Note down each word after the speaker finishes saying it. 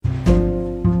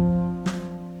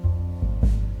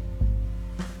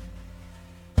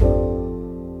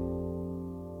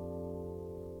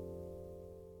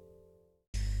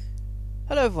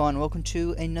Hello everyone, welcome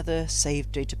to another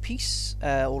save data piece,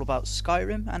 all about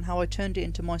Skyrim and how I turned it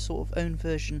into my sort of own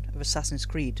version of Assassin's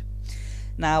Creed.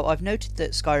 Now, I've noted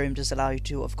that Skyrim does allow you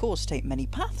to, of course, take many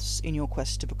paths in your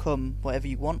quest to become whatever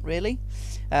you want, really.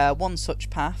 One such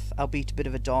path, albeit a bit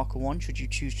of a darker one should you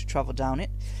choose to travel down it,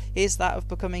 is that of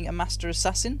becoming a Master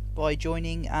Assassin by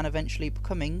joining and eventually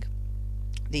becoming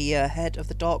the head of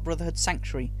the Dark Brotherhood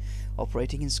Sanctuary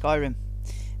operating in Skyrim.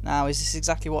 Now, is this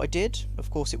exactly what I did? Of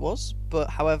course it was,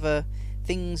 but however,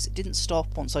 things didn't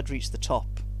stop once I'd reached the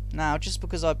top. Now, just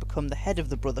because I've become the head of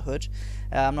the Brotherhood,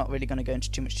 I'm not really going to go into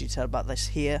too much detail about this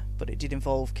here, but it did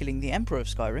involve killing the Emperor of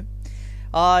Skyrim.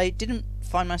 I didn't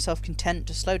find myself content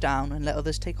to slow down and let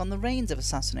others take on the reins of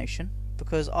assassination,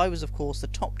 because I was of course the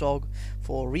top dog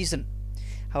for a reason.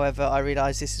 However, I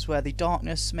realised this is where the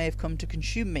darkness may have come to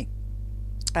consume me.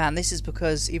 And this is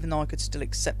because even though I could still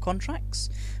accept contracts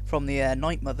from the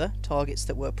Night Mother, targets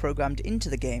that were programmed into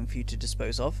the game for you to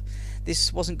dispose of,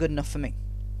 this wasn't good enough for me.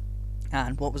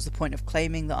 And what was the point of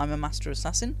claiming that I'm a Master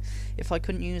Assassin if I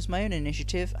couldn't use my own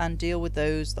initiative and deal with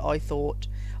those that I thought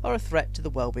are a threat to the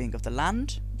well-being of the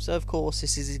land? So of course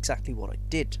this is exactly what I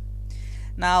did.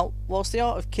 Now, whilst the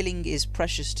art of killing is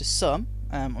precious to some,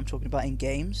 I'm talking about in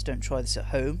games, don't try this at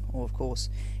home, or of course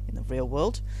in the real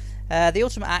world, the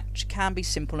ultimate act can be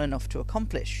simple enough to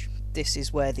accomplish. This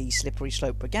is where the slippery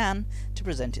slope began to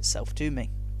present itself to me.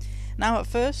 Now, at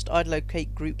first I'd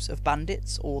locate groups of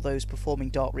bandits or those performing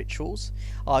dark rituals,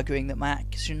 arguing that my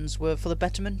actions were for the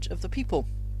betterment of the people.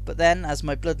 But then, as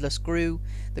my bloodlust grew,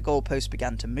 the goalposts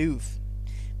began to move.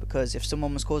 Because if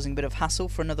someone was causing a bit of hassle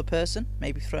for another person,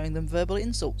 maybe throwing them verbal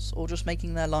insults or just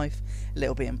making their life a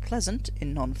little bit unpleasant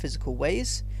in non-physical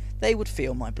ways, they would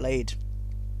feel my blade.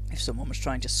 If someone was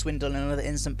trying to swindle another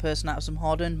innocent person out of some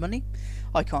hard-earned money,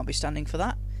 I can't be standing for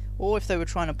that. Or if they were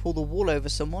trying to pull the wool over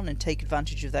someone and take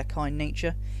advantage of their kind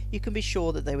nature, you can be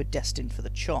sure that they were destined for the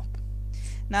chop.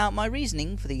 Now, my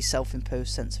reasoning for the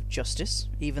self-imposed sense of justice,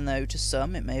 even though to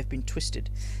some it may have been twisted,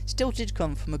 still did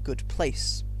come from a good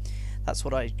place. That's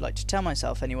what I like to tell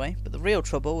myself anyway, but the real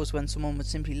trouble was when someone would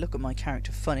simply look at my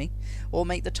character funny, or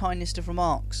make the tiniest of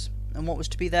remarks, and what was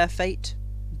to be their fate?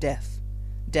 Death.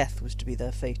 Death was to be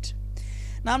their fate.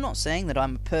 Now, I'm not saying that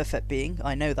I'm a perfect being,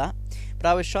 I know that, but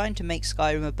I was trying to make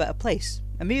Skyrim a better place.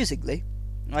 Amusingly,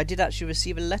 I did actually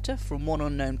receive a letter from one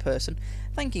unknown person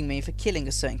thanking me for killing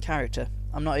a certain character.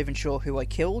 I'm not even sure who I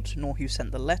killed, nor who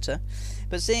sent the letter,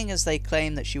 but seeing as they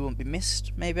claim that she wouldn't be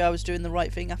missed, maybe I was doing the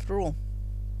right thing after all.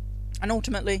 And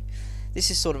ultimately, this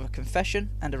is sort of a confession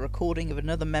and a recording of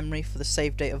another memory for the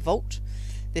save data vault,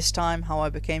 this time how I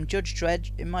became Judge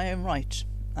Dredd in my own right.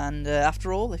 And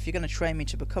after all, if you're going to train me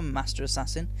to become a Master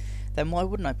Assassin, then why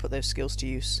wouldn't I put those skills to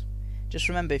use? Just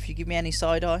remember, if you give me any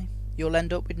side eye, you'll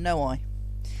end up with no eye.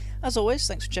 As always,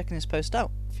 thanks for checking this post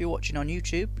out. If you're watching on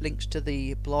YouTube, links to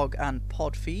the blog and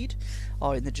pod feed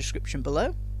are in the description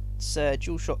below. It's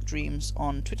DualShock Dreams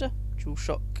on Twitter,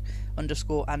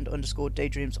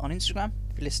 DualShock_and_daydreams on Instagram.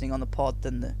 If you're listening on the pod,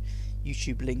 then the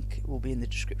YouTube link will be in the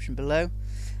description below.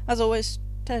 As always,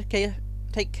 take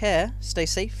care, stay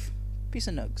safe. Peace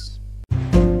and nugs.